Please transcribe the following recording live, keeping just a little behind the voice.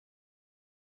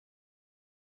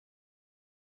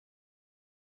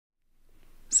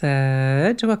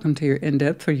Sag, welcome to your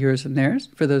in-depth for yours and theirs.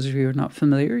 For those of you who are not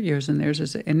familiar, yours and theirs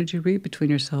is an energy read between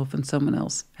yourself and someone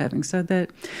else. Having said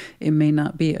that, it may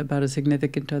not be about a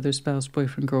significant other, spouse,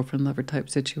 boyfriend, girlfriend, lover type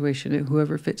situation,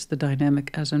 whoever fits the dynamic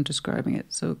as I'm describing it.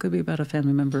 So it could be about a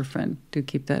family member or friend. Do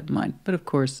keep that in mind. But of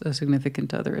course, a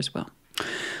significant other as well.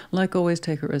 Like always,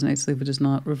 take what resonates, leave what does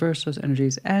not. Reverse those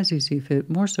energies as you see fit.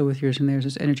 More so with yours and theirs,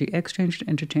 as energy exchange and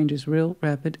interchange is real,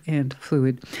 rapid, and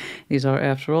fluid. These are,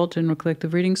 after all, general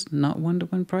collective readings, not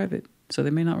one-to-one private. So they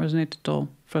may not resonate at all.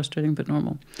 Frustrating, but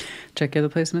normal. Check your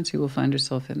other placements. You will find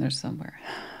yourself in there somewhere.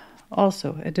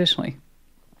 Also, additionally,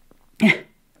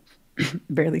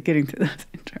 barely getting through that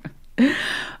intro,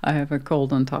 I have a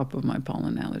cold on top of my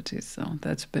pollen allergies. So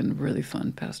that's been really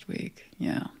fun past week.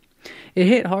 Yeah. It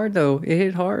hit hard, though. It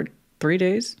hit hard. 3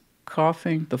 days,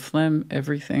 coughing, the phlegm,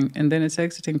 everything. And then it's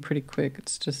exiting pretty quick.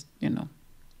 It's just, the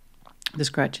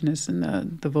scratchiness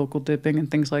and the vocal dipping and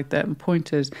things like that. And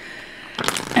point is,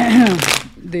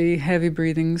 the heavy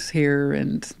breathings here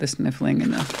and the sniffling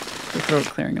and the throat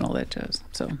clearing and all that jazz.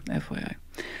 So, FYI.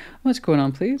 What's going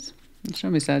on, please?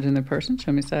 Show me Sag and their person.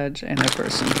 Show me Sag and their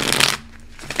person.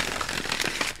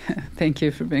 Thank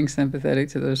you for being sympathetic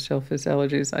to those shellfish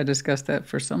allergies. I discussed that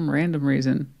for some random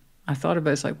reason. I thought about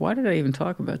it. It's like, why did I even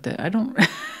talk about that? I don't,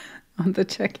 on the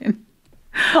check-in.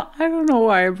 I don't know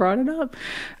why I brought it up.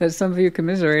 As some of you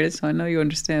commiserated, so I know you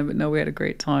understand, but no, we had a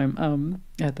great time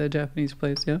at the Japanese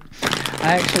place, yeah.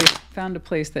 I actually found a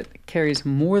place that carries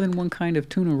more than one kind of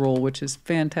tuna roll, which is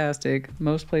fantastic.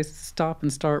 Most places stop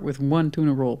and start with one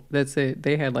tuna roll. That's it.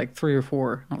 They had like 3 or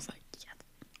 4. I was like, yes,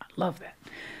 I love that.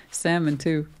 Salmon,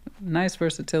 too. Nice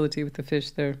versatility with the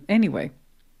fish there. Anyway,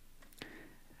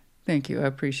 thank you. I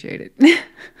appreciate it.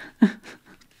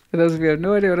 For those of you who have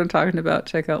no idea what I'm talking about,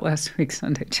 check out last week's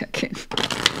Sunday check-in.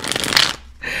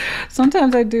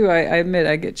 Sometimes I do. I admit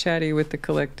I get chatty with the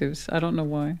collectives. I don't know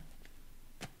why.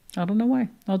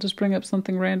 I'll just bring up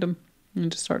something random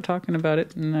and just start talking about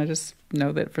it. And I just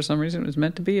know that for some reason it was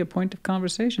meant to be a point of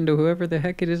conversation to whoever the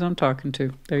heck it is I'm talking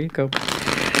to. There you go.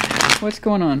 What's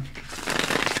going on?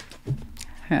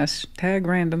 Hashtag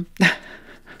random.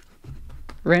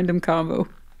 Random combo.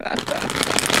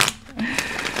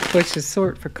 Which is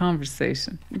short for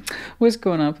conversation. What's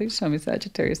going on? Please show me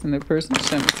Sagittarius and their person.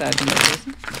 Show me Sag and their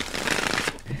person.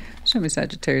 Show me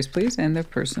Sagittarius, please, and their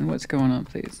person. What's going on,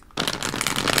 please?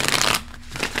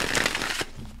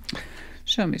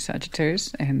 Show me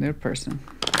Sagittarius and their person.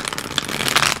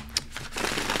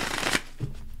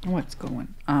 What's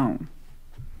going on?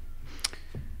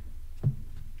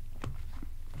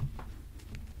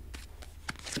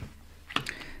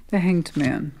 The Hanged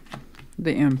Man,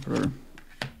 the Emperor.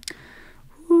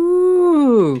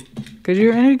 Ooh, could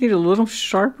your energy get a little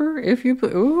sharper if you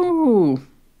put, ooh,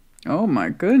 oh my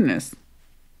goodness.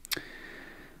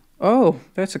 Oh,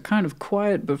 that's a kind of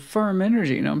quiet but firm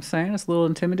energy, you know what I'm saying? It's a little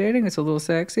intimidating, it's a little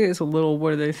sexy, it's a little,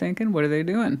 what are they thinking, what are they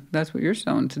doing? That's what you're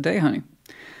showing today, honey.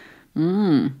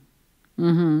 You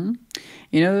know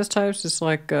those types, just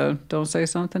like, don't say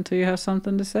something till you have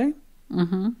something to say?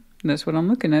 That's what I'm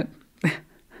looking at.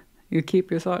 You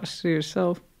keep your thoughts to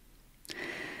yourself.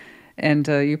 And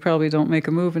you probably don't make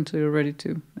a move until you're ready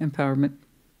to. Empowerment.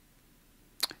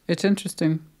 It's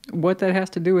interesting. What that has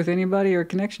to do with anybody or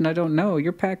connection, I don't know.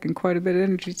 You're packing quite a bit of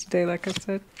energy today, like I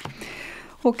said.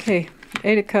 Okay.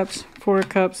 8 of Cups, 4 of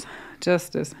Cups,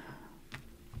 Justice.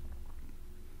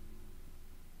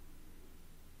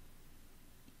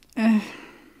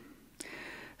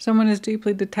 Someone is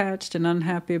deeply detached and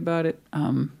unhappy about it.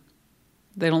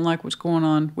 They don't like what's going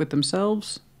on with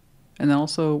themselves and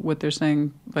also what they're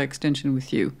saying by extension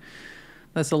with you.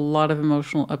 That's a lot of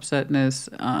emotional upsetness.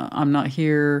 I'm not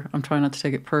here. I'm trying not to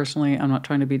take it personally. I'm not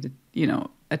trying to be,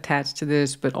 attached to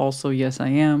this, but also, yes, I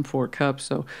am. 4 Cups.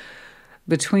 So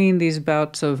between these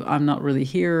bouts of I'm not really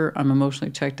here, I'm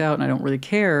emotionally checked out, and I don't really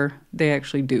care, they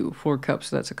actually do. 4 Cups,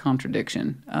 so that's a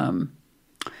contradiction.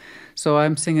 So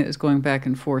I'm seeing it as going back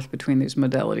and forth between these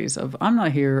modalities of I'm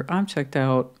not here, I'm checked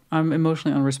out, I'm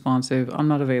emotionally unresponsive, I'm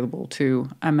not available to,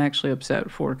 I'm actually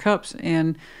upset. 4 Cups,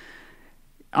 and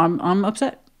I'm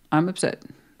upset. I'm upset,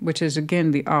 which is,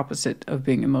 again, the opposite of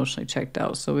being emotionally checked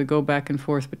out. So we go back and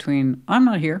forth between I'm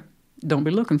not here, don't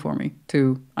be looking for me,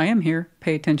 to I am here,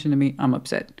 pay attention to me, I'm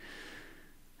upset.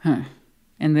 And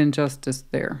then Justice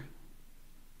there.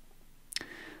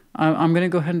 I'm going to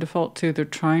go ahead and default to they're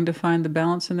trying to find the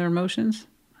balance in their emotions,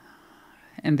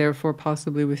 and therefore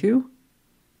possibly with you.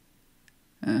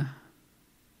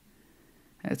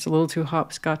 It's a little too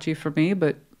hopscotchy for me,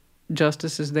 but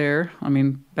Justice is there. I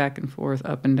mean, back and forth,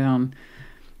 up and down.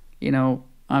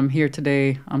 I'm here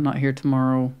today, I'm not here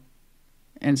tomorrow,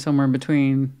 and somewhere in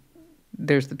between,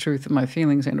 there's the truth of my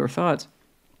feelings and or thoughts.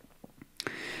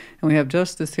 And we have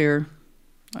justice here.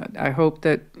 I hope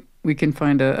that we can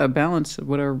find a balance of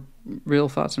what our real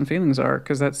thoughts and feelings are,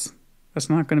 because that's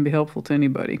not going to be helpful to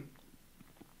anybody.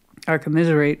 I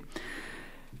commiserate,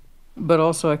 but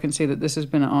also I can see that this has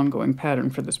been an ongoing pattern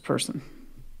for this person.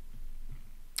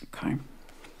 Okay.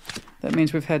 That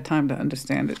means we've had time to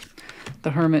understand it.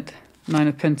 The Hermit, Nine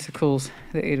of Pentacles,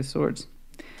 the Eight of Swords.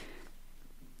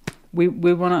 We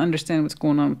want to understand what's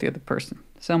going on with the other person.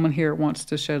 Someone here wants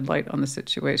to shed light on the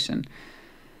situation.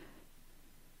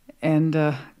 And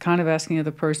kind of asking the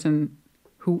other person,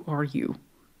 who are you?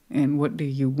 And what do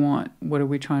you want? What are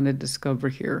we trying to discover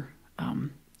here?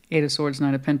 Eight of Swords,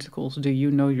 Nine of Pentacles. Do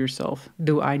you know yourself?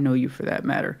 Do I know you, for that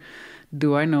matter?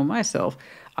 Do I know myself?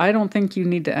 I don't think you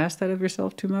need to ask that of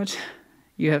yourself too much.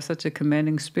 You have such a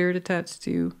commanding spirit attached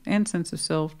to you, and sense of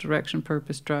self, direction,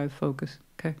 purpose, drive, focus.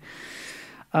 Okay.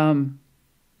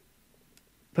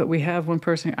 But we have one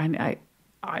person.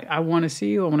 I want to see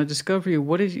you. I want to discover you.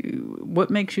 What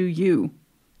makes you you?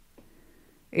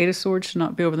 Eight of Swords should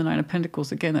not be over the Nine of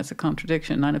Pentacles. Again, that's a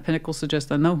contradiction. Nine of Pentacles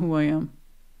suggests I know who I am.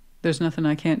 There's nothing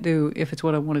I can't do if it's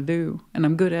what I want to do, and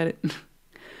I'm good at it.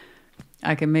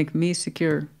 I can make me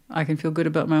secure. I can feel good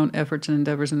about my own efforts and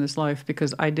endeavors in this life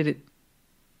because I did it.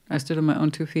 I stood on my own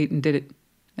 2 feet and did it.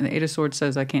 And the Eight of Swords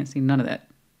says I can't see none of that.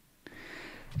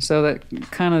 So that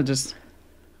kind of just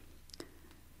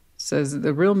says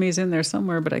the real me's in there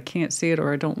somewhere, but I can't see it,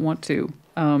 or I don't want to.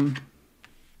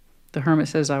 The Hermit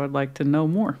says I would like to know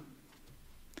more.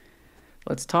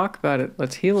 Let's talk about it.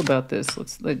 Let's heal about this.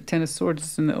 The Ten of Swords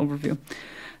is in the overview.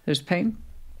 There's pain.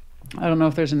 I don't know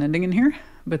if there's an ending in here,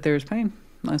 but there's pain.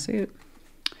 I see it.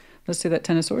 Let's see that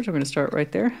Ten of Swords. We're going to start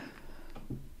right there.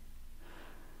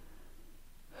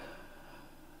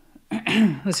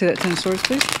 Let's see that Ten of Swords,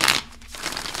 please.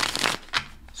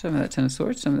 Some of that Ten of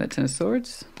Swords. Some of that Ten of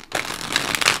Swords.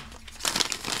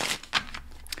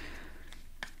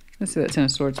 Let's see that Ten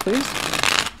of Swords, please.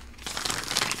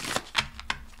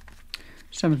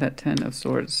 Some of that Ten of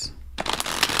Swords.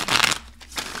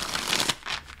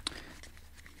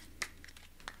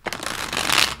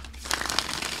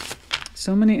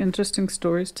 So many interesting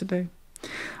stories today.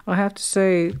 I have to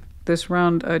say, this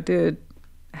round I did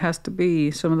has to be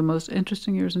some of the most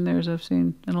interesting years and theirs I've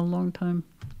seen in a long time.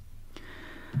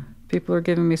 People are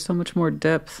giving me so much more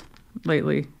depth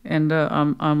lately, and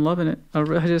I'm loving it. I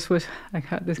just wish I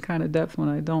got this kind of depth when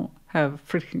I don't have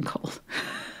freaking cold.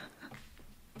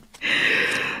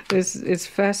 It's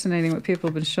fascinating what people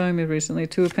have been showing me recently.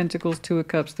 Two of Pentacles, Two of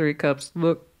Cups, Three of Cups.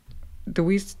 Look, are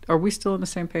we still on the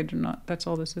same page or not? That's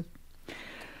all this is.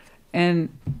 And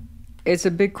it's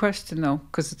a big question, though,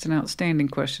 because it's an outstanding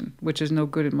question, which is no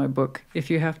good in my book. If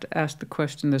you have to ask the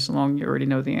question this long, you already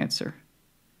know the answer.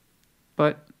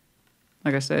 But,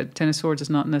 like I said, Ten of Swords is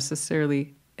not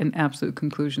necessarily an absolute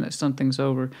conclusion that something's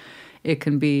over. It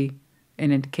can be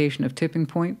an indication of tipping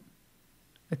point,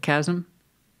 a chasm,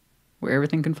 where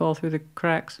everything can fall through the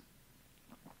cracks.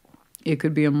 It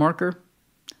could be a marker,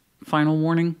 final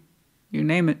warning, you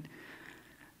name it.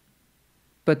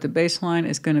 But the baseline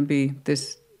is going to be,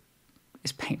 this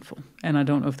is painful, and I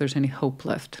don't know if there's any hope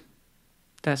left.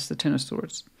 That's the Ten of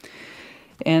Swords.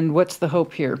 And what's the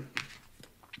hope here?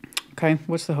 Okay,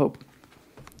 what's the hope?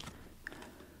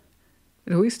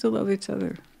 Do we still love each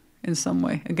other in some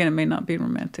way? Again, it may not be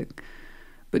romantic,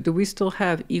 but do we still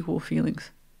have equal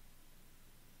feelings?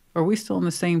 Are we still on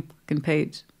the same fucking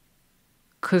page?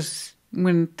 Because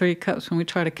when Three Cups, when we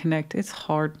try to connect, it's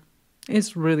hard.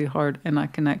 It's really hard, and I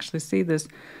can actually see this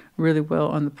really well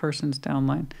on the person's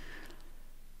downline.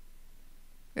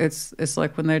 It's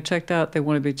like when they're checked out, they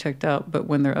want to be checked out, but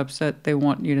when they're upset, they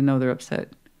want you to know they're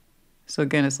upset. So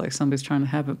again, it's like somebody's trying to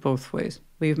have it both ways.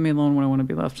 Leave me alone when I want to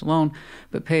be left alone,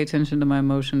 but pay attention to my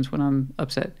emotions when I'm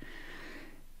upset.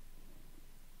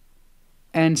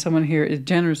 And someone here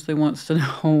generously wants to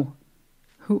know,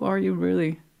 who are you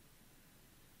really?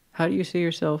 How do you see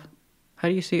yourself? How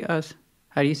do you see us?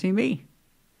 How do you see me?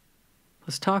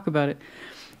 Let's talk about it.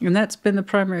 And that's been the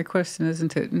primary question,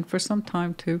 isn't it? And for some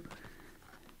time, too.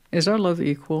 Is our love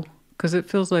equal? Because it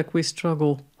feels like we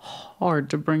struggle hard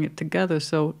to bring it together.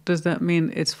 So does that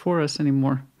mean it's for us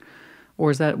anymore?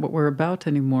 Or is that what we're about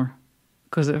anymore?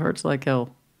 Because it hurts like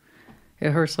hell.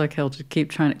 It hurts like hell to keep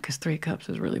trying it. Because Three Cups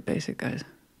is really basic, guys.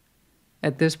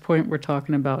 At this point, we're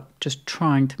talking about just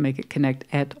trying to make it connect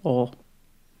at all.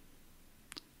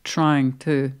 Trying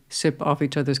to sip off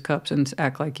each other's cups and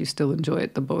act like you still enjoy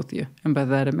it, the both of you. And by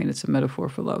that, I mean it's a metaphor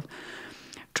for love.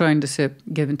 Trying to sip,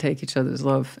 give and take each other's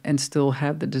love and still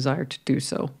have the desire to do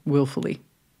so willfully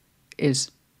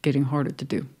is getting harder to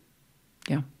do.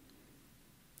 Yeah.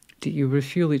 Do you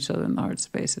refuel each other in the heart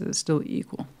space? Is it still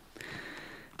equal?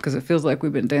 Because it feels like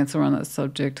we've been dancing around that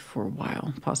subject for a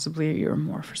while, possibly a year or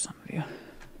more for some of you.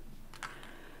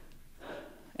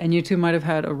 And you two might have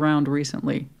had a round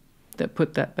recently that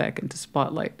put that back into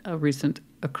spotlight, a recent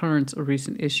occurrence, a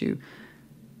recent issue,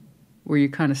 where you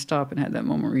kind of stop and had that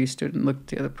moment where you stood and looked at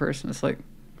the other person. It's like,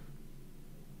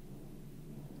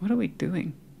 what are we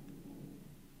doing?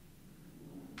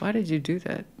 Why did you do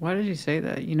that? Why did you say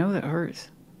that? You know that hurts.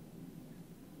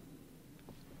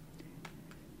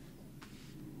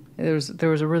 There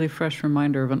was a really fresh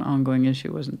reminder of an ongoing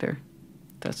issue, wasn't there?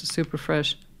 That's a super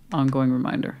fresh, ongoing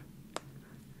reminder,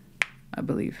 I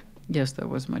believe. Yes, that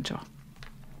was my jaw.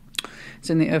 It's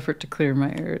in the effort to clear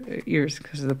my ears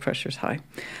because the pressure's high.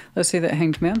 Let's see that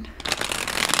Hanged Man.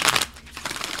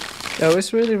 Oh,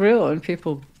 it's really real, and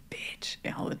people bitch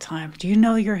all the time. Do you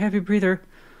know you're a heavy breather?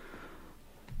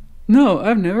 No,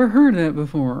 I've never heard that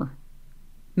before.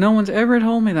 No one's ever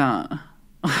told me that.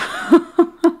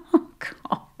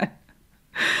 God.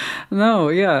 No,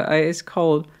 yeah, it's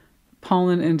called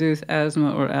pollen-induced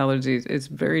asthma or allergies. It's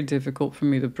very difficult for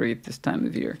me to breathe this time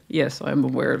of year. Yes, I'm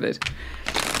aware of it.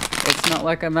 It's not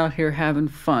like I'm out here having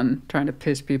fun trying to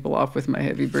piss people off with my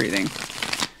heavy breathing.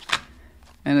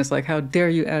 And it's like, how dare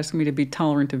you ask me to be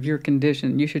tolerant of your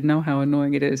condition? You should know how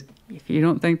annoying it is. If you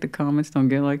don't think the comments don't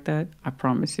get like that, I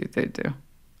promise you they do.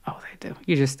 Oh, they do.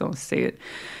 You just don't see it.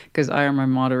 Because I, or my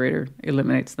moderator,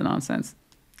 eliminates the nonsense.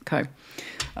 Okay.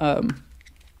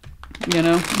 You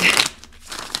know?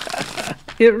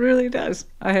 It really does.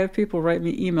 I have people write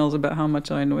me emails about how much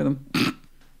I annoy them.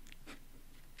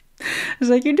 It's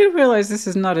like, you do realize this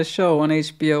is not a show on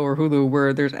HBO or Hulu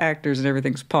where there's actors and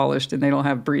everything's polished and they don't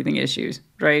have breathing issues,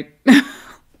 right?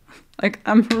 Like,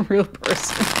 I'm a real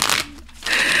person.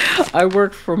 I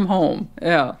work from home,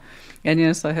 yeah. And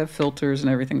yes, I have filters and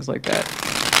everything's like that.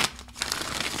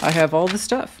 I have all the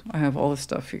stuff. I have all the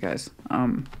stuff, you guys.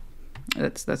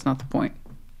 That's not the point.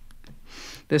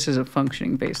 This is a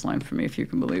functioning baseline for me, if you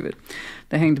can believe it.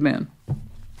 The Hanged Man.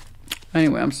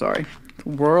 Anyway, I'm sorry.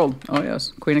 World. Oh,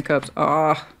 yes. Queen of Cups.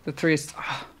 Ah, the Three.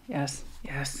 Ah, yes,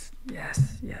 yes,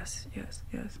 yes, yes, yes,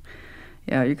 yes.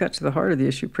 Yeah, you got to the heart of the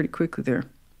issue pretty quickly there.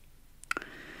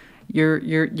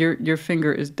 Your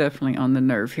finger is definitely on the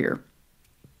nerve here.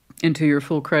 And to your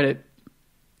full credit,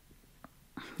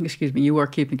 excuse me, you are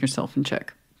keeping yourself in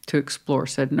check to explore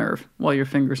said nerve while your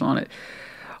finger's on it.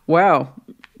 Wow,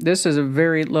 this is a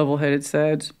very level-headed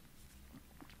Sag.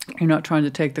 You're not trying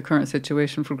to take the current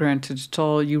situation for granted at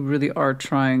all. You really are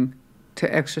trying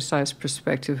to exercise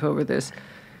perspective over this.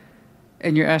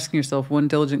 And you're asking yourself one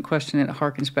diligent question, and it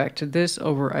harkens back to this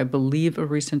over, I believe, a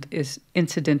recent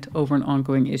incident over an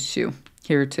ongoing issue.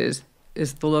 Here it is.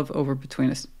 Is the love over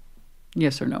between us?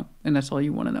 Yes or no? And that's all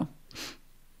you want to know.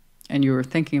 And you're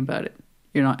thinking about it.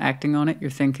 You're not acting on it.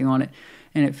 You're thinking on it.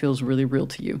 And it feels really real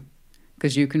to you.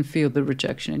 Because you can feel the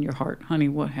rejection in your heart. Honey,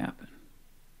 what happened?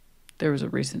 There was a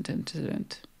recent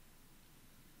incident.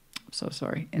 I'm so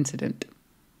sorry. Incident.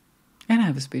 And I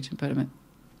have a speech impediment.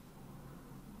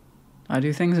 I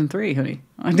do things in 3, honey.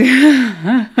 I do.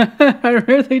 I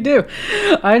really do.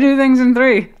 I do things in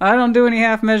 3. I don't do any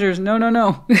half measures. No, no,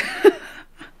 no.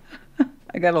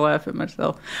 I gotta laugh at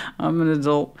myself. I'm an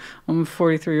adult. I'm a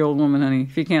 43-year-old woman, honey.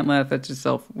 If you can't laugh at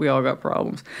yourself, we all got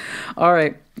problems. All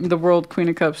right. The World, Queen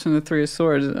of Cups, and the Three of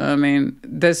Swords. I mean,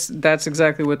 that's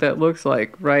exactly what that looks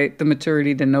like, right? The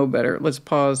maturity to know better. Let's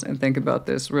pause and think about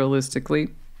this realistically,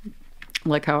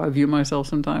 like how I view myself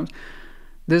sometimes.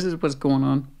 This is what's going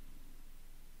on.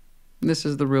 This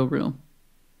is the real.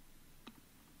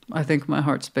 I think my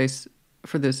heart space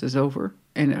for this is over,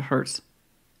 and it hurts.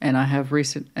 And I have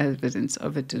recent evidence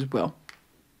of it as well.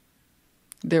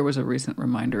 There was a recent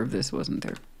reminder of this, wasn't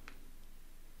there?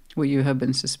 What you have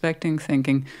been suspecting,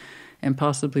 thinking, and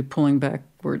possibly pulling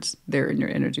backwards there in your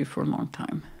energy for a long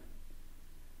time.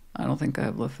 I don't think I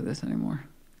have love for this anymore.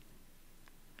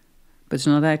 But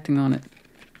you're not acting on it.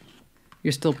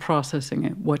 You're still processing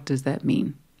it. What does that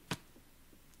mean?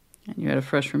 And you had a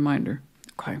fresh reminder.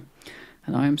 Okay.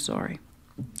 And I am sorry.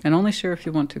 And only share if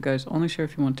you want to, guys. Only share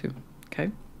if you want to. Okay?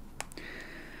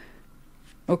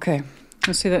 Okay.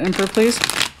 Let's see that Emperor, please.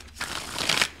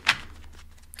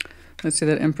 Let's see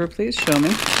that Emperor, please. Show me.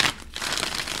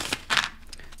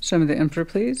 Show me the Emperor,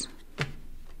 please.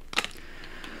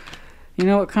 You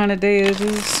know what kind of day it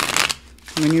is?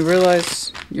 When you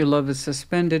realize your love is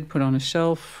suspended, put on a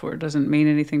shelf, or it doesn't mean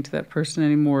anything to that person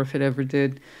anymore if it ever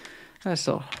did. That's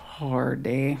a hard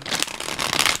day.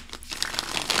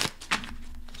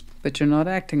 But you're not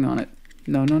acting on it.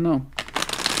 No, no, no.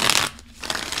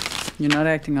 You're not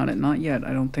acting on it. Not yet.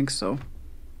 I don't think so.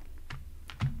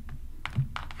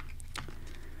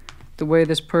 The way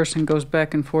this person goes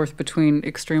back and forth between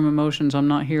extreme emotions, I'm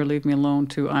not here, leave me alone,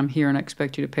 to I'm here and I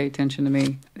expect you to pay attention to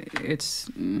me. It's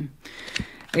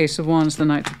Ace of Wands, the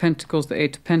Knight of Pentacles, the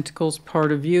Eight of Pentacles,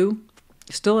 part of you.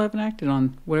 Still haven't acted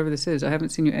on whatever this is. I haven't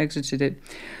seen you exited it.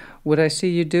 What I see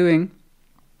you doing,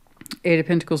 Eight of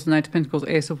Pentacles, the Knight of Pentacles,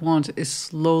 Ace of Wands, is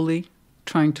slowly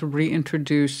trying to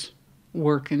reintroduce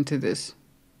work into this.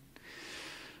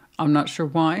 I'm not sure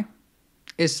why.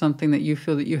 It's something that you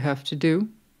feel that you have to do.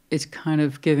 It's kind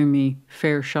of giving me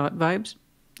fair shot vibes,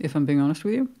 if I'm being honest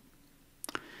with you.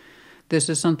 This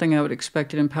is something I would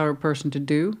expect an empowered person to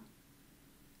do,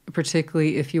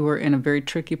 particularly if you are in a very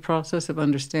tricky process of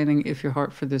understanding if your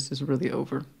heart for this is really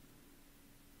over.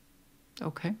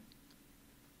 Okay?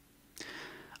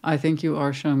 I think you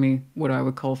are showing me what I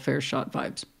would call fair shot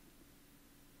vibes.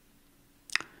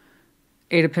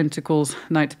 Eight of Pentacles,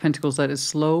 Knight of Pentacles, that is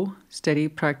slow, steady,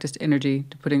 practiced energy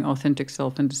to putting authentic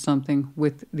self into something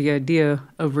with the idea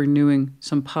of renewing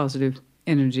some positive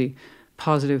energy,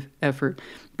 positive effort.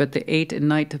 But the Eight and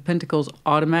Knight of Pentacles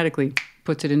automatically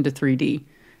puts it into 3D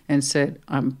and said,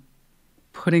 I'm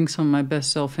putting some of my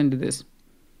best self into this.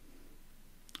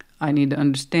 I need to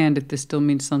understand if this still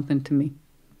means something to me.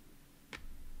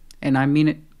 And I mean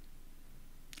it.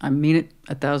 I mean it.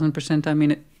 1,000% I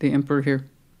mean it. The Emperor here.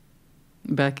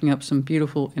 Backing up some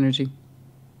beautiful energy.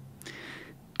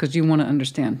 Because you want to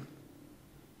understand.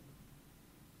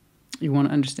 You want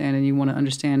to understand, and you want to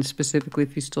understand specifically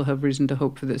if you still have reason to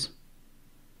hope for this.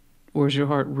 Or is your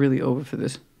heart really over for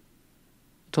this?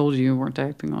 I told you weren't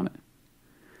acting on it.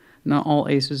 Not all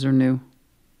aces are new.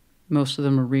 Most of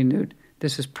them are renewed.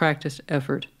 This is practiced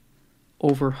effort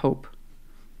over hope.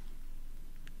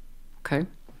 Okay?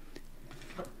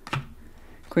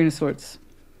 Queen of Swords.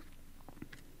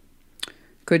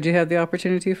 Could you have the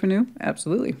opportunity for new?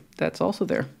 Absolutely. That's also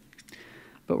there.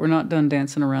 But we're not done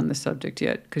dancing around this subject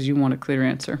yet because you want a clear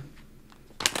answer.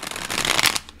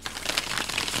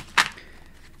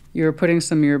 You're putting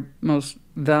some of your most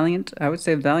valiant, I would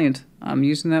say valiant, I'm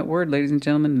using that word, ladies and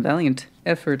gentlemen, valiant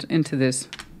effort into this.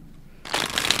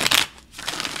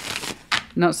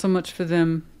 Not so much for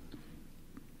them,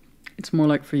 it's more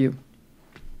like for you.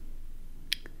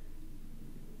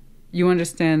 You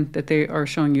understand that they are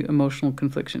showing you emotional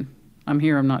confliction. I'm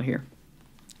here, I'm not here.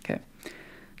 Okay.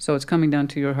 So it's coming down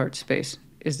to your heart space.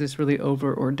 Is this really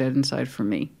over or dead inside for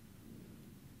me?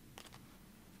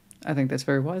 I think that's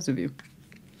very wise of you.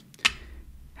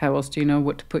 How else do you know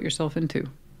what to put yourself into?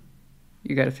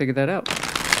 You got to figure that out.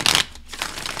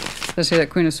 Let's say that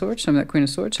Queen of Swords, some of that Queen of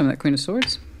Swords, some of that Queen of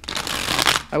Swords.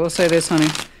 I will say this, honey.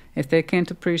 If they can't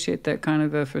appreciate that kind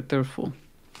of effort, they're a fool.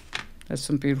 That's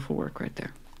some beautiful work right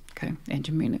there. Okay, and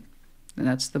you mean it. And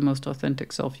that's the most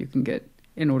authentic self you can get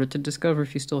in order to discover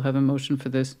if you still have emotion for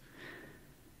this.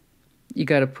 You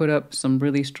got to put up some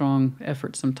really strong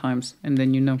effort sometimes, and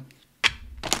then you know.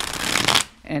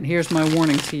 And here's my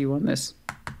warning to you on this.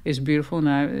 It's beautiful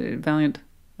and valiant.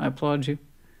 I applaud you.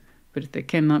 But if they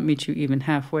cannot meet you even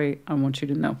halfway, I want you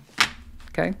to know.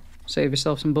 Okay? Save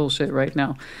yourself some bullshit right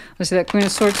now. Let's see that Queen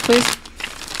of Swords, please.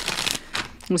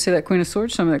 Let's see that Queen of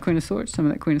Swords, some of that Queen of Swords, some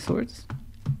of that Queen of Swords.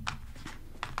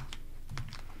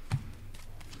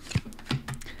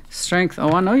 Strength.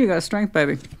 Oh, I know you got strength,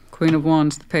 baby. Queen of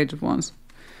Wands, the Page of Wands.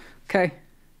 Okay.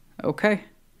 Okay.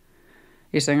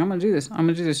 You're saying, I'm going to do this. I'm going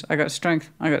to do this. I got strength.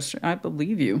 I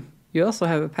believe you. You also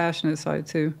have a passionate side,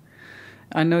 too.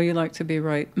 I know you like to be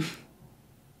right.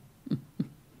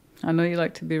 I know you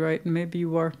like to be right, and maybe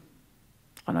you are.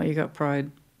 I know you got pride.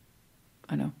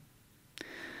 I know.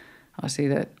 I see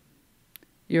that.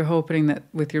 You're hoping that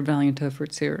with your valiant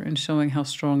efforts here and showing how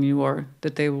strong you are,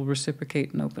 that they will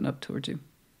reciprocate and open up towards you.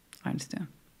 I understand.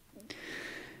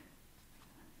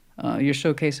 You're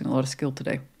showcasing a lot of skill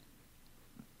today.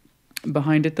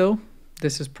 Behind it, though,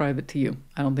 this is private to you.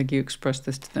 I don't think you expressed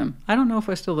this to them. I don't know if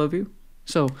I still love you.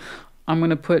 So I'm going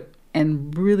to put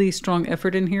and really strong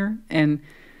effort in here, and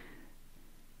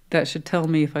that should tell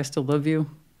me if I still love you,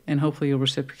 and hopefully you'll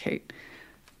reciprocate.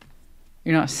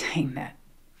 You're not saying that.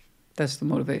 That's the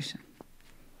motivation.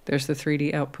 There's the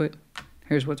 3D output.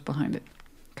 Here's what's behind it.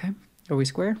 Okay? Are we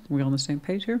square? Are we on the same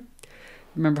page here?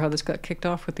 Remember how this got kicked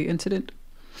off with the incident?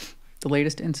 The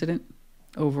latest incident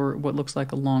over what looks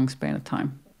like a long span of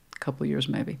time. A couple of years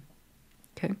maybe.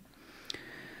 Okay?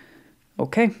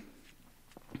 Okay.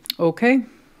 Okay.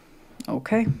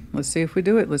 Okay. Let's see if we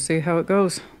do it. Let's see how it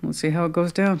goes. Let's see how it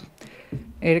goes down.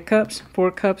 8 of Cups, 4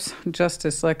 of Cups,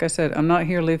 Justice. Like I said, I'm not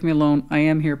here, leave me alone. I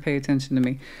am here, pay attention to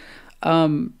me.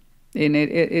 And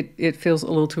it feels a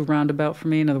little too roundabout for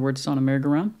me. In other words, it's on a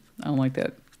merry-go-round. I don't like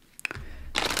that.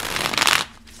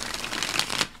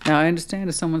 Now, I understand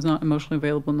if someone's not emotionally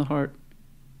available in the heart.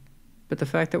 But the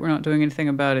fact that we're not doing anything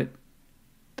about it,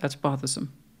 that's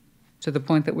bothersome. To the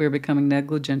point that we are becoming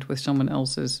negligent with someone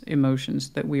else's emotions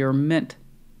that we are meant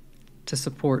to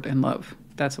support and love.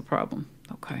 That's a problem.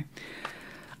 Okay.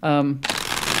 And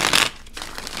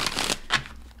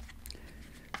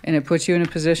it puts you in a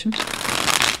position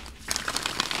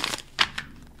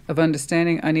of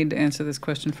understanding. I need to answer this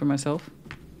question for myself.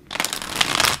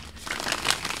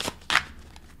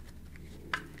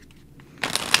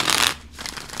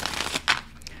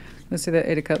 Let's see that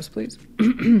Eight of Cups, please.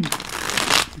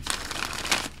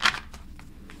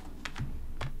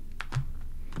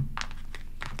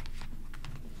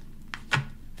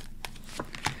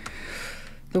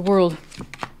 The World.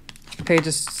 Page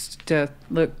of Death.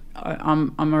 Look,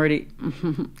 I'm already,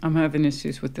 I'm having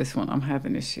issues with this one. I'm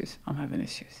having issues.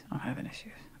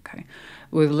 Okay.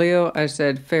 With Leo, I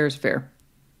said fair is fair.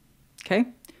 Okay?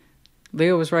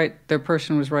 Leo was right. Their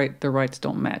person was right. Their rights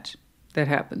don't match. That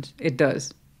happens. It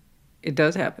does. It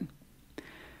does happen.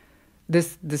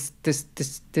 This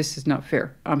is not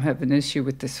fair. I'm having an issue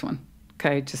with this one.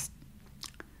 Okay? Just,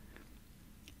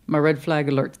 my red flag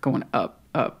alert's going up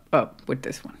with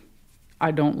this one.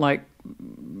 I don't like,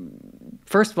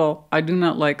 first of all, I do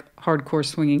not like hardcore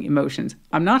swinging emotions.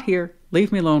 I'm not here.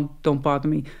 Leave me alone. Don't bother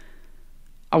me.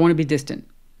 I want to be distant.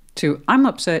 To, I'm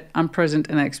upset, I'm present,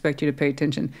 and I expect you to pay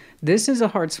attention. This is a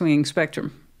hard swinging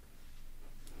spectrum.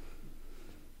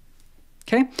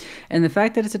 Okay? And the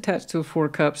fact that it's attached to a Four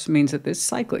of Cups means that it's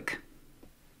cyclic.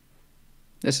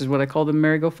 This is what I call the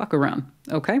merry-go-fuck around.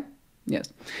 Okay?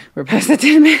 Yes. We're past the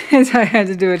 10 minutes. I had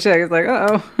to do a check. It's like,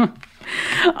 uh-oh.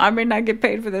 I may not get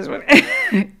paid for this one.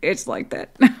 It's like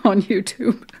that on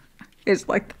YouTube. It's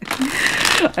like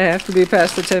that. I have to be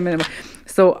past the 10 minute.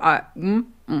 So I'm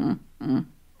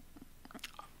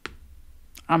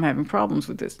having problems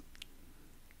with this.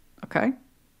 Okay?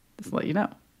 Just to let you know.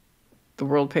 The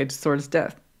World Page of Swords,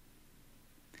 Death.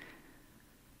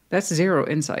 That's zero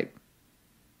insight.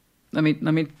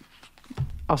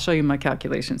 I'll show you my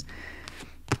calculations.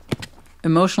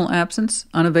 Emotional absence,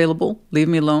 unavailable, leave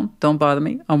me alone, don't bother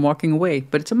me, I'm walking away,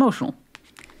 but it's emotional.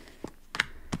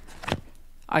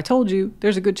 I told you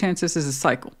there's a good chance this is a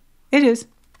cycle. It is.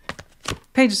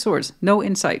 Page of Swords, no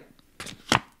insight.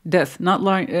 Death, not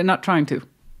trying to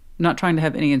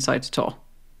have any insights at all.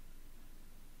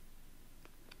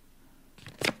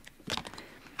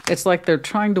 It's like they're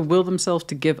trying to will themselves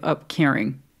to give up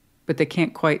caring, but they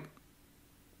can't quite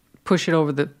push it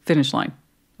over the finish line.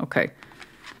 Okay.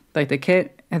 Like they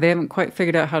haven't quite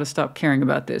figured out how to stop caring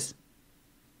about this,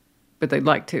 but they'd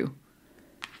like to.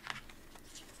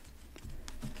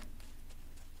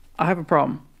 I have a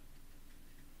problem.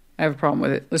 I have a problem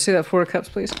with it. Let's see that Four of Cups,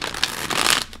 please.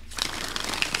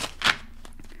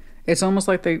 It's almost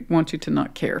like they want you to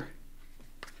not care.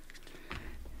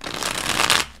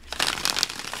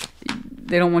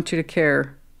 They don't want you to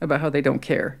care about how they don't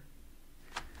care.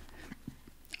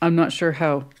 I'm not sure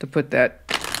how to put that.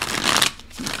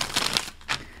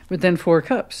 But then Four of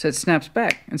Cups, it snaps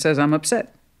back and says, I'm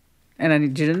upset. And I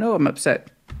need you to know I'm upset.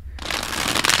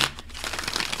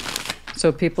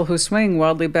 So people who swing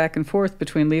wildly back and forth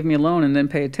between leave me alone and then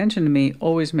pay attention to me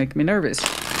always make me nervous.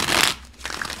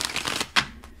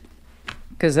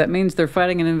 Because that means they're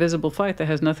fighting an invisible fight that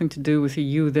has nothing to do with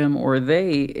you, them, or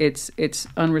they. It's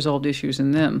unresolved issues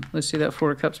in them. Let's see that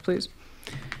Four of Cups, please.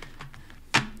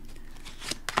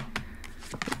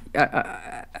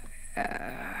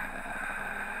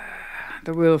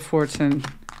 The Wheel of Fortune.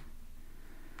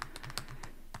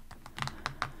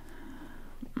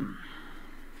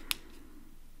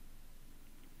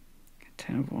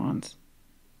 Ten of Wands.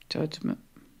 Judgment.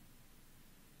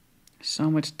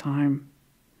 So much time.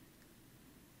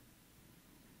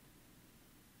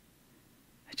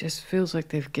 It just feels like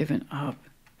they've given up.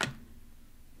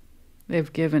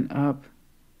 They've given up.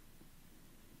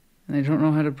 And they don't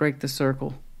know how to break the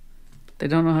circle. They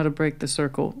don't know how to break the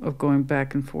circle of going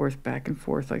back and forth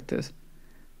like this.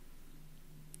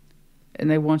 And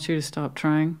they want you to stop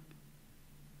trying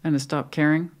and to stop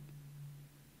caring.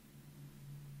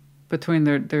 Between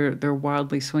their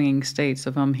wildly swinging states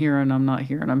of I'm here and I'm not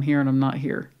here, and I'm here and I'm not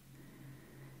here.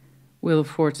 Wheel of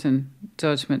Fortune,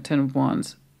 Judgment, Ten of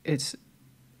Wands.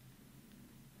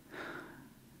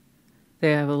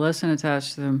 They have a lesson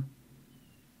attached to them.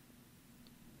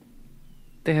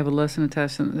 They have a lesson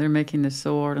attached to them. They're making this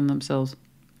so hard on themselves.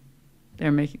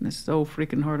 They're making this so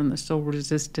freaking hard on them, so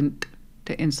resistant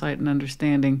to insight and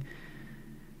understanding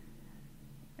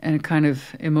and a kind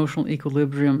of emotional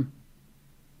equilibrium,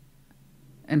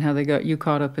 and how they got you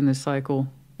caught up in this cycle.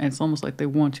 And it's almost like they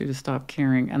want you to stop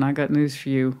caring. And I got news for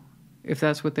you. If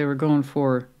that's what they were going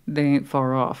for, they ain't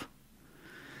far off.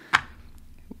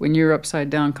 when you're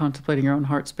upside down contemplating your own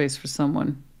heart space for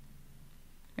someone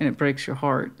and it breaks your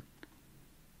heart,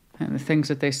 and the things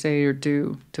that they say or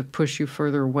do to push you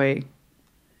further away,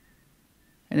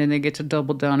 and then they get to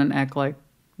double down and act like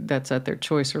that's at their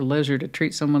choice or leisure to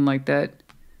treat someone like that.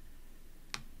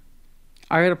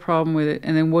 I had a problem with it.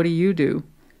 And then what do?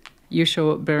 You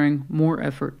show up bearing more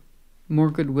effort,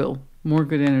 more goodwill, more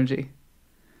good energy.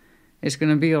 It's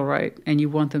going to be all right. And you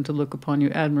want them to look upon you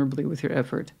admirably with your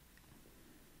effort.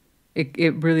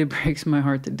 It really breaks my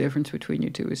heart. The difference between you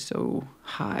two is so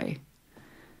high.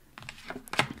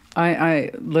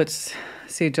 Let's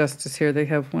see justice here. They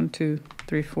have 1, 2,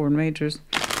 3, 4 majors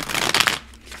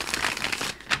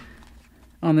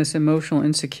on this emotional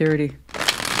insecurity.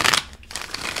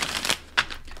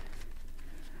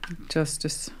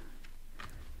 Justice.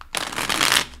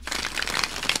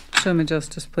 Show me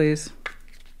justice, please.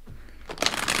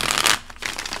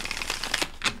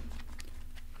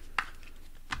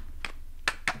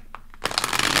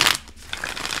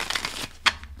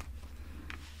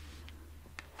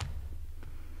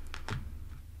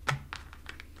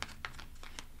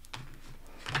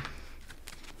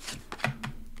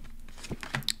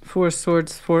 Four of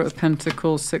Swords, Four of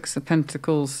Pentacles, Six of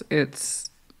Pentacles. It's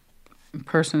a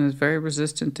person is very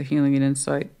resistant to healing and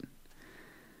insight.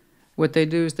 What they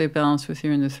do is they balance with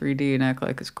you in the 3D and act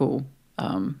like it's cool.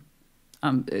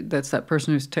 That's that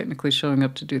person who's technically showing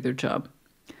up to do their job.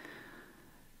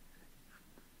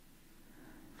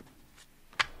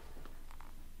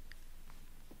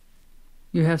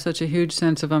 You have such a huge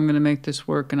sense of I'm going to make this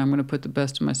work and I'm going to put the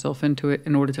best of myself into it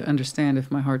in order to understand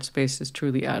if my heart space is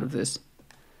truly out of this.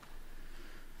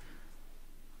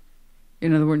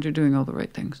 In other words, you're doing all the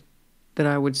right things that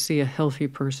I would see a healthy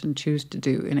person choose to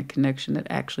do in a connection that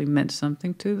actually meant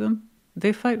something to them.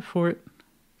 They fight for it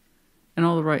in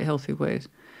all the right, healthy ways.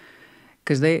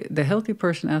 Because the healthy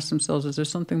person asks themselves, is there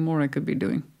something more I could be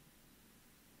doing?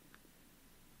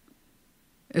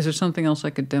 Is there something else I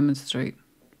could demonstrate?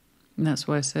 And that's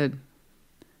why I said,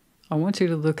 I want you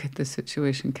to look at this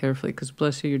situation carefully, because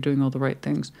bless you, you're doing all the right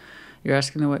things. You're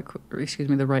asking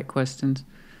the right questions.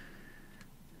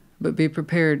 But be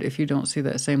prepared if you don't see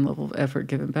that same level of effort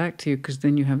given back to you, because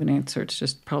then you have an answer. It's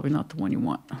just probably not the one you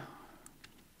want.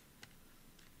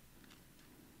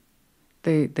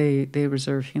 They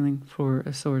reserve healing for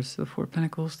a Swords, the Four of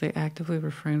Pentacles. They actively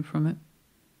refrain from it.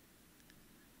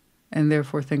 And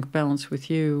therefore think balance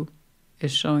with you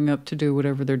is showing up to do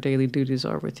whatever their daily duties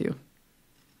are with you.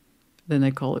 Then they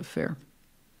call it fair.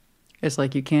 It's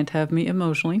like, you can't have me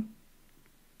emotionally.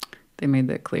 They made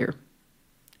that clear.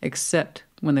 Except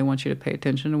when they want you to pay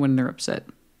attention and when they're upset.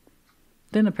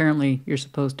 Then apparently you're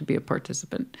supposed to be a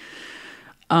participant.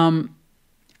 But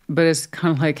it's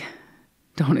kind of like,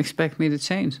 don't expect me to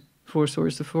change. Four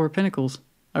Swords, the Four of Pentacles.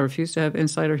 I refuse to have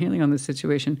insight or healing on this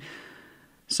situation.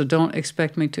 So don't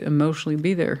expect me to emotionally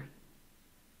be there.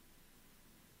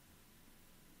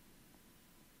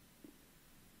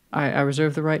 I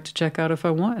reserve the right to check out if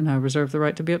I want, and I reserve the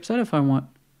right to be upset if I want.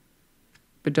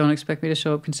 But don't expect me to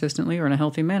show up consistently or in a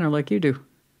healthy manner like you do.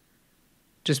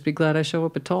 Just be glad I show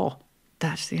up at all.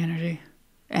 That's the energy.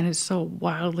 And it's so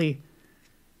wildly,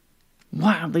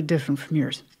 wildly different from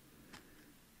yours.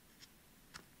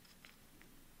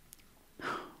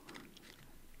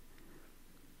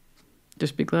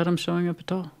 Just be glad I'm showing up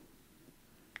at all.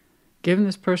 Given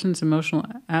this person's emotional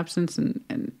absence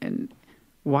and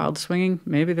wild swinging,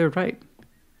 maybe they're right.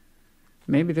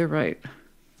 Maybe they're right.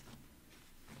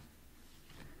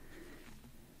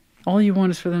 All you want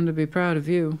is for them to be proud of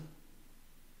you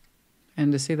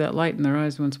and to see that light in their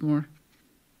eyes once more.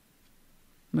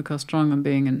 Look how strong I'm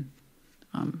being, and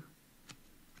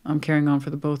I'm carrying on for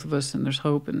the both of us, and there's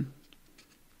hope, and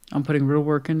I'm putting real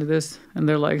work into this. And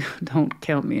they're like, don't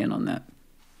count me in on that.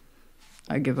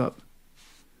 I give up.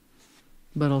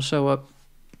 But I'll show up,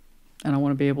 and I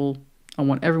want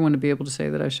everyone to be able to say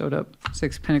that I showed up.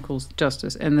 Six of Pentacles,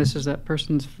 justice. And this is that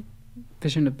person's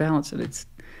vision of balance. And it's...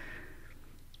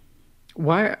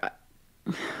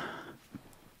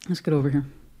 Let's get over here.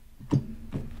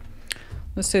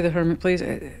 Let's say the Hermit, please.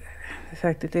 The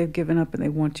fact that they've given up and they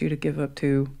want you to give up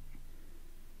too.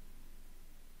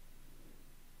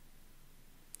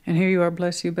 And here you are,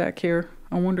 bless you, back here.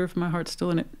 I wonder if my heart's still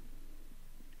in it.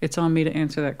 It's on me to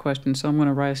answer that question, so I'm going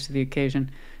to rise to the occasion.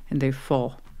 And they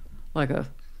fall like a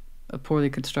poorly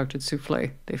constructed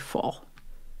souffle. They fall.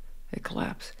 They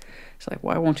collapse. It's like,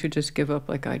 why won't you just give up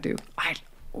like I do?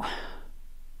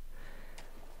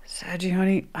 Saggy,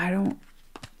 honey,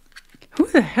 who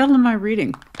the hell am I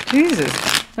reading? Jesus.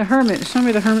 The Hermit. Show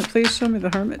me the Hermit, please. Show me the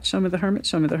Hermit. Show me the Hermit.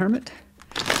 Show me the Hermit.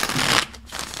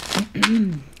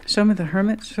 Show me the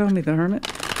Hermit. Show me the Hermit.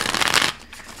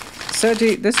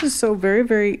 Saggy, this is so very,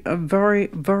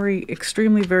 very,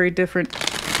 extremely, very different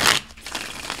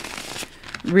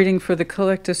reading for the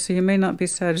collective. So you may not be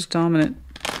Sag dominant.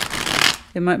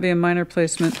 It might be a minor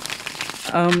placement.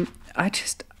 The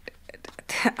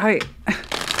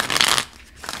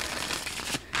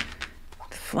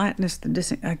flatness,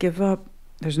 I give up.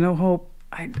 There's no hope.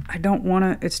 I don't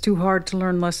want to. It's too hard to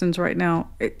learn lessons right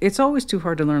now. It's always too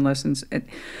hard to learn lessons.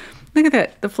 Look at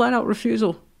that. The flat out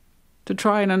refusal to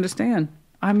try and understand.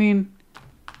 I mean,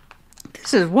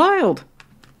 this is wild.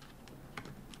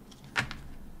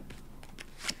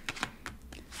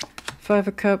 Five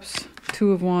of Cups,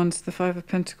 Two of Wands, the Five of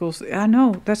Pentacles. I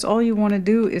know, that's all you want to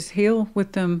do is heal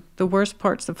with them. The worst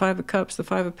parts, the Five of Cups, the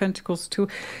Five of Pentacles, two.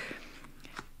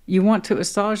 You want to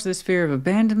assuage this fear of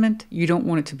abandonment. You don't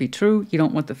want it to be true. You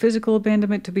don't want the physical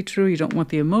abandonment to be true. You don't want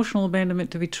the emotional abandonment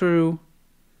to be true.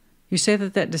 You say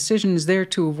that that decision is there,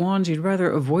 Two of Wands. You'd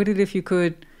rather avoid it if you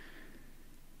could.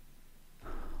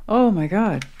 Oh my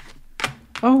God.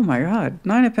 Oh my God.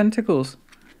 Nine of Pentacles.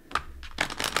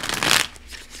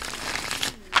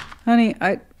 Honey,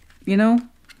 you know,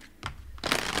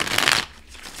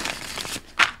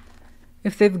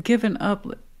 if they've given up,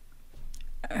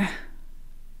 why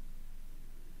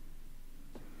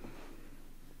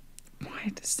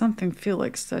does something feel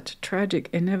like such a tragic,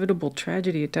 inevitable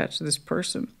tragedy attached to this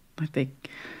person? Like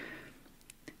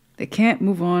they can't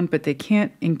move on, but they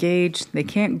can't engage. They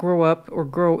can't grow up or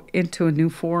grow into a new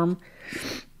form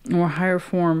or a higher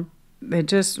form. They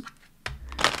just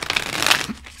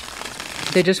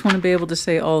want to be able to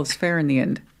say all is fair in the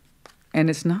end.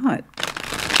 And it's not.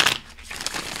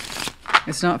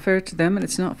 It's not fair to them, and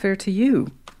it's not fair to you.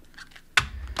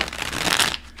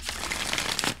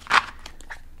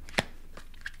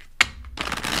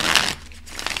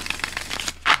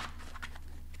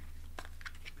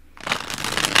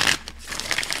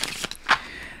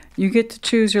 You get to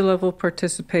choose your level of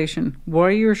participation. Why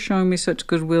you're showing me such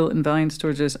goodwill and valiance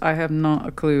towards this, I have not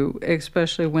a clue,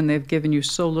 especially when they've given you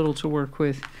so little to work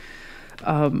with.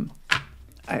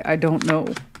 I don't know.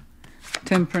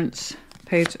 Temperance,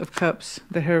 Page of Cups,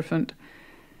 the Hierophant.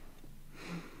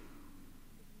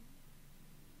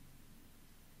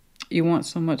 You want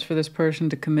so much for this person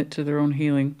to commit to their own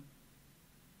healing.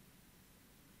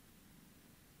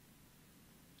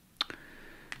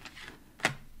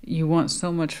 You want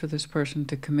so much for this person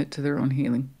to commit to their own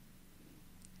healing.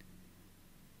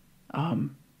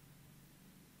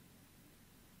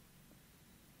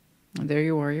 There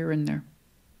you are, you're in there.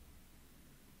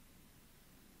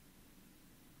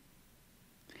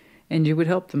 And you would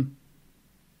help them.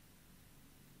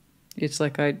 It's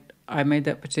like I made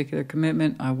that particular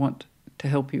commitment. I want to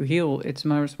help you heal. It's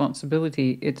my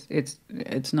responsibility.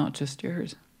 It's not just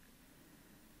yours.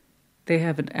 They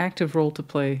have an active role to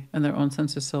play in their own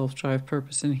sense of self, drive,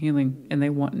 purpose, and healing, and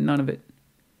they want none of it.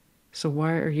 So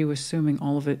why are you assuming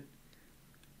all of it?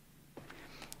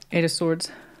 Eight of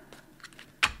Swords.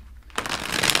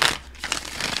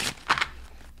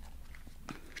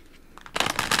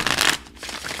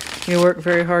 You work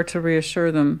very hard to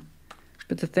reassure them.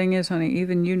 But the thing is, honey,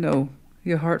 even you know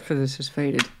your heart for this is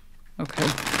faded. Okay.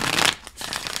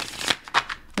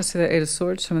 Let's see that Eight of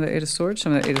Swords, some of the Eight of Swords,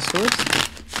 some of the Eight of Swords.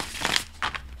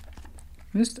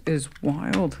 This is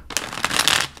wild.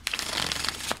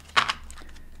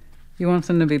 You want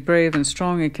them to be brave and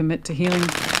strong and commit to healing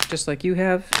just like you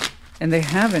have. And they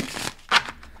haven't.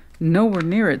 Nowhere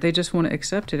near it. They just want to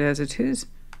accept it as it is.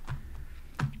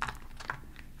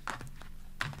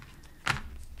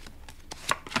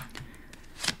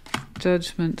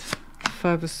 Judgment.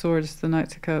 Five of Swords, the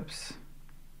Knight of Cups.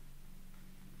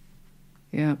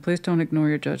 Yeah, please don't ignore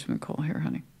your judgment call here,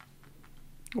 honey.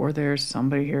 Or there's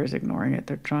somebody here is ignoring it.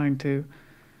 They're trying to...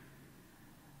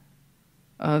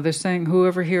 they're saying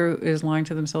whoever here is lying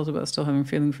to themselves about still having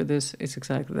feeling for this, it's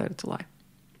exactly that. It's a lie.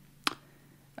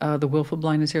 The willful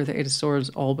blindness here, the Eight of Swords,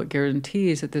 all but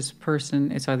guarantees that this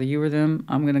person, it's either you or them.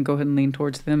 I'm going to go ahead and lean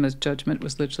towards them, as judgment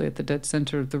was literally at the dead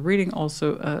center of the reading,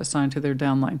 also assigned to their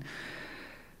downline.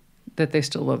 That they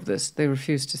still love this. They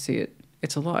refuse to see it.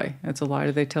 It's a lie. It's a lie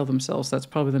that they tell themselves. That's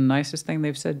probably the nicest thing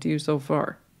they've said to you so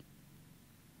far.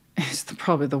 It's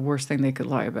probably the worst thing they could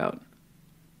lie about.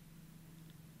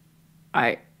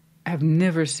 I have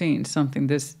never seen something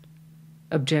this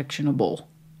objectionable.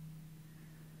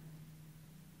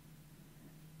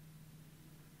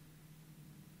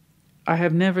 I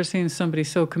have never seen somebody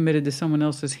so committed to someone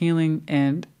else's healing.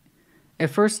 And at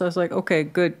first I was like, okay,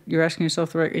 good. You're asking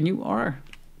yourself the right, and you are.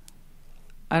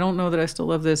 I don't know that I still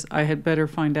love this. I had better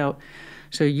find out.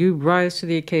 So you rise to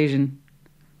the occasion.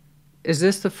 Is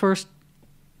this the first...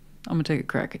 I'm going to take a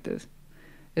crack at this.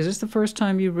 Is this the first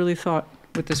time you really thought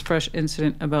with this fresh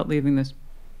incident about leaving this?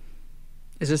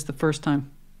 Is this the first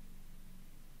time?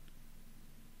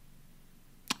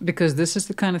 Because this is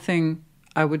the kind of thing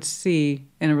I would see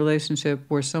in a relationship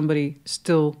where somebody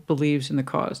still believes in the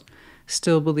cause,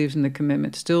 still believes in the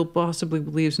commitment, still possibly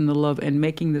believes in the love and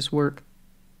making this work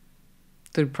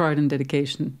through pride and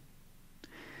dedication.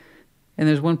 And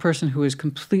there's one person who is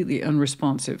completely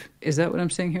unresponsive. Is that what I'm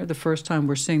saying here? The first time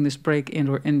we're seeing this break and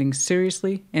or ending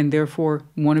seriously, and therefore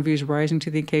one of you is rising to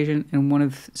the occasion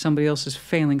and somebody else is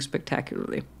failing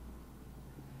spectacularly.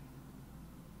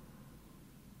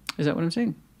 Is that what I'm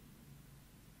saying?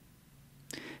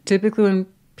 Typically when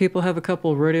people have a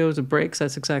couple of rodeos of breaks,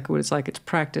 that's exactly what it's like. It's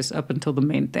practice up until the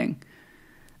main thing.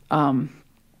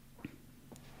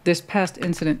 This past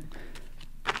incident,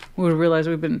 we would realize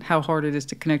how hard it is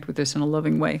to connect with this in a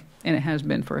loving way. And it has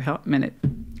been for a minute.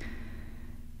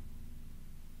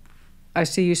 I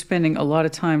see you spending a lot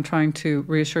of time trying to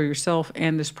reassure yourself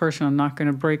and this person, I'm not going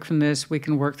to break from this. We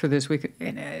can work through this.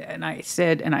 And I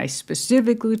said, and I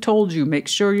specifically told you, make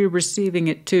sure you're receiving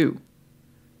it too.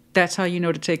 That's how you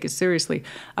know to take it seriously.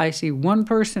 I see one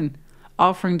person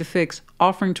offering to fix,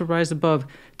 offering to rise above,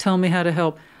 tell me how to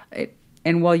help.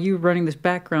 And while you're running this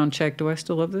background check, do I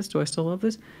still love this? Do I still love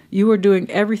this? You are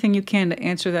doing everything you can to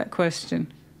answer that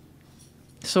question.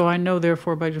 So I know,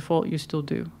 therefore, by default, you still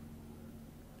do.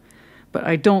 But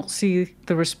I don't see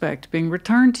the respect being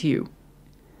returned to you.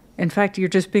 In fact, you're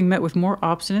just being met with more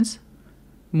obstinance,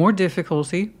 more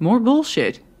difficulty, more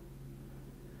bullshit.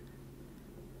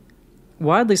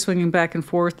 Wildly swinging back and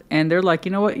forth, and they're like,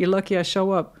 you know what, you're lucky I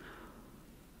show up.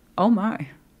 Oh my.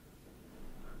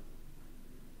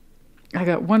 I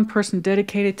got one person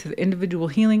dedicated to the individual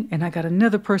healing, and I got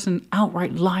another person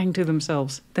outright lying to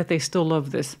themselves that they still love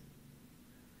this.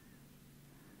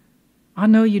 I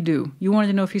know you do. You wanted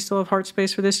to know if you still have heart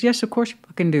space for this? Yes, of course you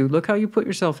fucking do. Look how you put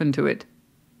yourself into it.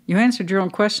 You answered your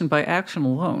own question by action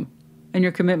alone and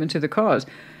your commitment to the cause.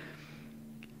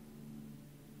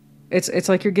 It's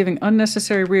like you're giving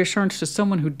unnecessary reassurance to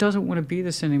someone who doesn't want to be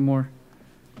this anymore.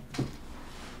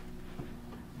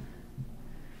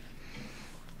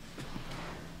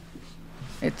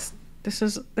 This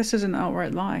is an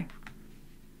outright lie.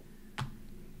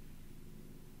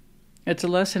 It's a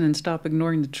lesson in stop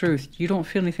ignoring the truth. You don't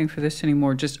feel anything for this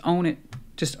anymore. Just own it.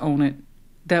 Just own it.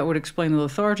 That would explain the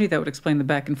lethargy. That would explain the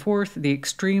back and forth, the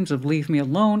extremes of leave me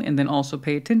alone and then also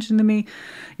pay attention to me.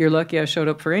 You're lucky I showed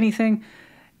up for anything.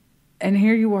 And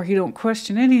here you are, you don't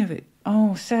question any of it.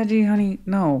 Oh, Saggy, honey,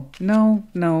 no. Oh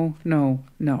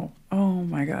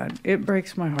my God, it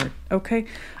breaks my heart. Okay,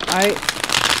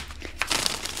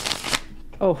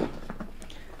 oh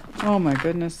my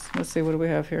goodness. Let's see, what do we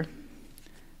have here?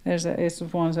 There's that Ace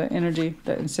of Wands, that energy,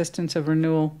 that insistence of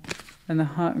renewal, and the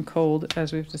hot and cold,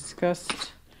 as we've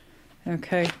discussed.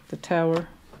 Okay, the Tower,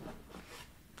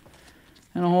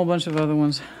 and a whole bunch of other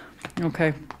ones.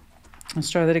 Okay,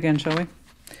 let's try that again, shall we?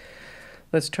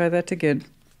 Let's try that again.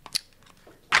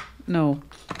 No,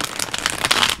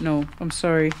 I'm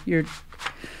sorry. You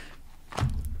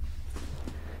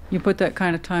put that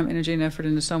kind of time, energy, and effort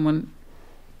into someone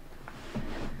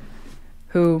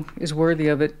who is worthy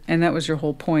of it, and that was your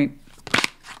whole point.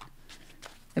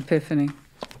 Epiphany.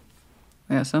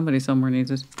 Yeah, somebody somewhere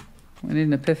needs it. We need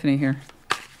an epiphany here.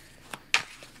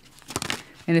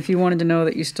 And if you wanted to know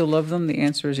that you still love them, the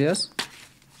answer is yes.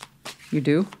 You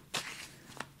do.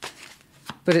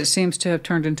 But it seems to have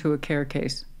turned into a care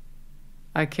case.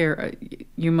 I care.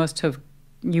 You must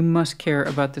care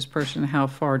about this person and how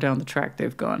far down the track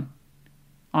they've gone.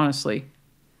 Honestly.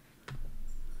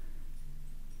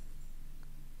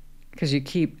 Because you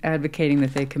keep advocating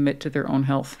that they commit to their own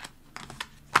health.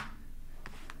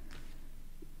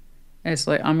 And it's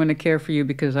like, I'm going to care for you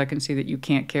because I can see that you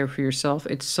can't care for yourself.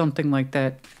 It's something like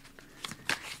that.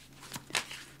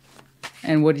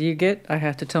 And what do you get? I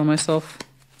have to tell myself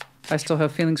I still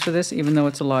have feelings for this, even though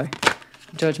it's a lie.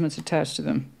 Judgments attached to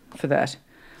them for that.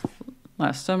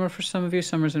 Last summer for some of you,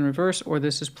 summer's in reverse, or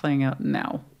this is playing out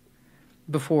now,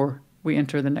 before we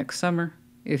enter the next summer,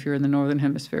 if you're in the Northern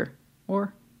Hemisphere,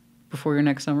 or before your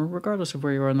next summer, regardless of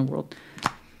where you are in the world.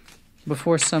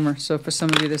 Before summer. So for some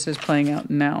of you, this is playing out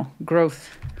now. Growth.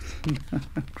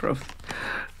 Growth.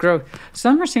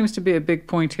 Summer seems to be a big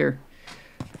point here.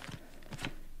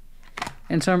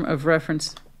 In terms of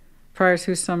reference, prior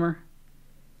to summer,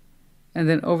 and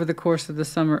then over the course of the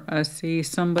summer, I see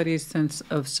somebody's sense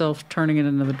of self turning in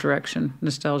another direction,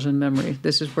 nostalgia and memory.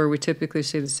 This is where we typically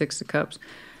see the Six of Cups.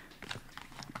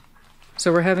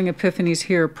 So we're having epiphanies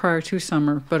here prior to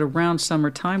summer, but around summer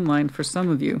timeline for some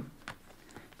of you.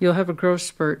 You'll have a growth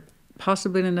spurt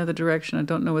possibly in another direction. I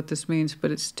don't know what this means,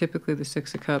 but it's typically the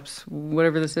Six of Cups.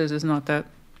 Whatever this is not that.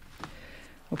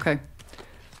 Okay.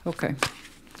 Okay.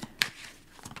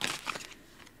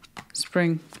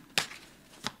 Spring.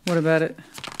 What about it?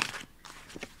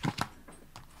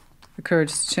 The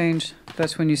courage to change.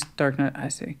 That's when you dark night. I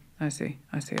see. I see.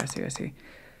 I see. I see. I see.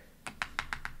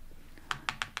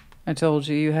 I told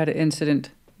you you had an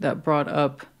incident that brought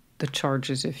up the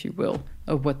charges, if you will,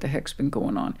 of what the heck's been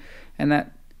going on. And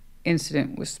that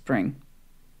incident was spring.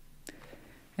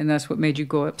 And that's what made you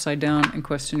go upside down and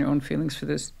question your own feelings for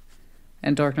this.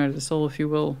 And dark night of the soul, if you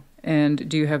will. And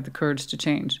do you have the courage to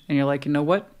change? And you're like, you know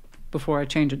what? Before I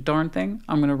change a darn thing,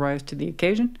 I'm going to rise to the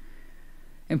occasion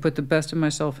and put the best of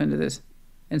myself into this.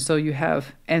 And so you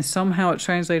have, and somehow it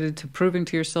translated to proving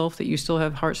to yourself that you still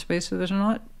have heart space for this or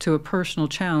not, to a personal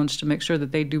challenge to make sure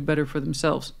that they do better for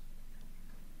themselves.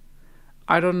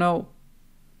 I don't know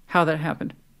how that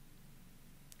happened,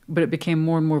 but it became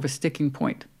more and more of a sticking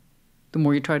point. The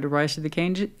more you tried to rise to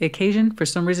the occasion, for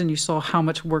some reason you saw how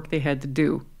much work they had to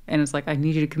do. And it's like, I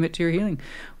need you to commit to your healing.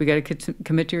 We got to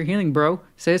commit to your healing, bro,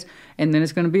 sis. And then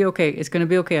it's going to be okay. It's going to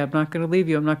be okay. I'm not going to leave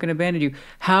you. I'm not going to abandon you.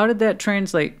 How did that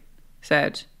translate,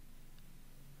 Sag,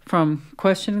 from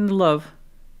questioning the love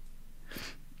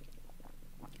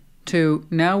to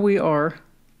now we are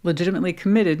legitimately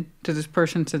committed to this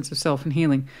person's sense of self and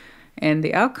healing? And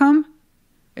the outcome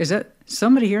is that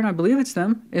somebody here, and I believe it's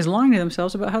them, is lying to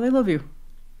themselves about how they love you.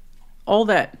 All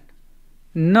that.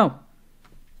 No.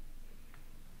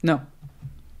 No.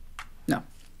 No.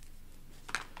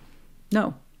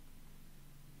 No.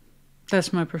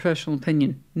 That's my professional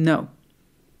opinion. No.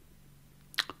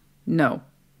 No.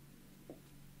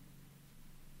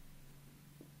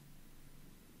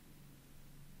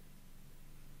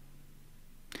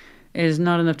 It is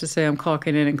not enough to say I'm clocking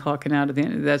in and clocking out at the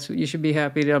end. That's what you should be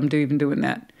happy that I'm even doing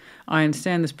that. I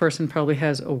understand this person probably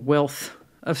has a wealth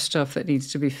of stuff that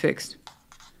needs to be fixed.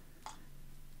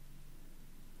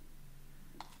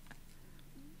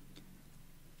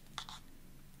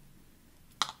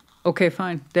 Okay,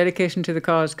 fine. Dedication to the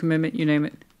cause, commitment, you name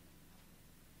it.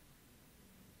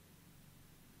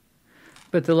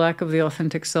 But the lack of the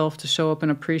authentic self to show up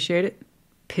and appreciate it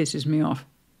pisses me off.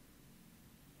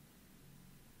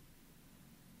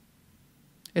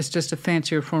 It's just a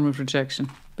fancier form of rejection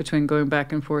between going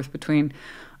back and forth between,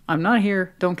 I'm not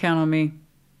here, don't count on me,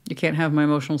 you can't have my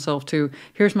emotional self too.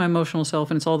 Here's my emotional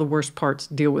self and it's all the worst parts,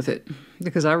 deal with it.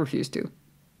 Because I refuse to.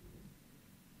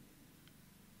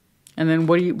 And then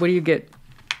what do you get?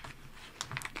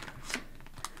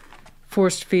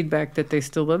 Forced feedback that they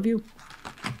still love you?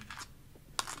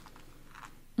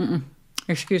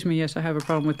 Excuse me, yes, I have a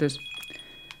problem with this.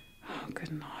 Oh,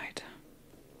 good night.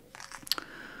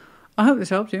 I hope this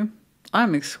helped you.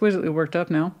 I'm exquisitely worked up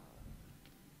now.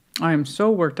 I am so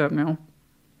worked up now.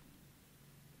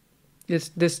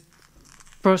 This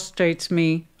frustrates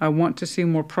me. I want to see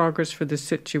more progress for this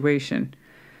situation.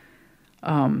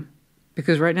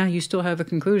 Because right now you still have a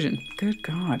conclusion. Good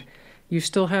God. You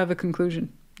still have a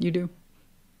conclusion. You do.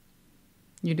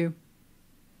 You do.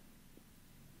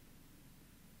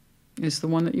 It's the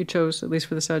one that you chose, at least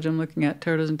for the Sag I'm looking at.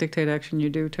 Tarot doesn't dictate action, you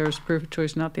do. Tarot's the proof of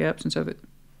choice, not the absence of it.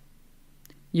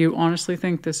 You honestly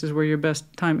think this is where your best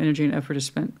time, energy, and effort is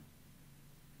spent.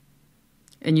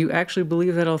 And you actually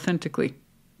believe that authentically.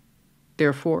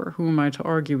 Therefore, who am I to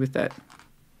argue with that?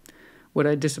 What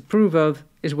I disapprove of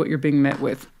is what you're being met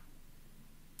with.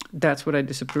 That's what I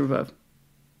disapprove of.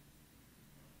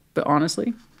 But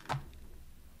honestly,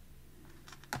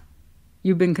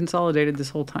 you've been consolidated this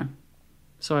whole time.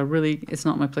 So it's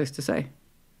not my place to say.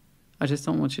 I just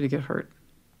don't want you to get hurt.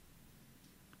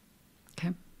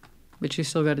 Okay? But you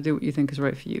still got to do what you think is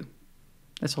right for you.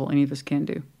 That's all any of us can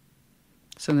do.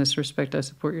 So in this respect, I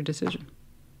support your decision.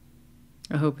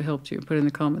 I hope it helped you. Put it in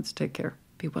the comments. Take care.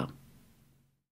 Be well.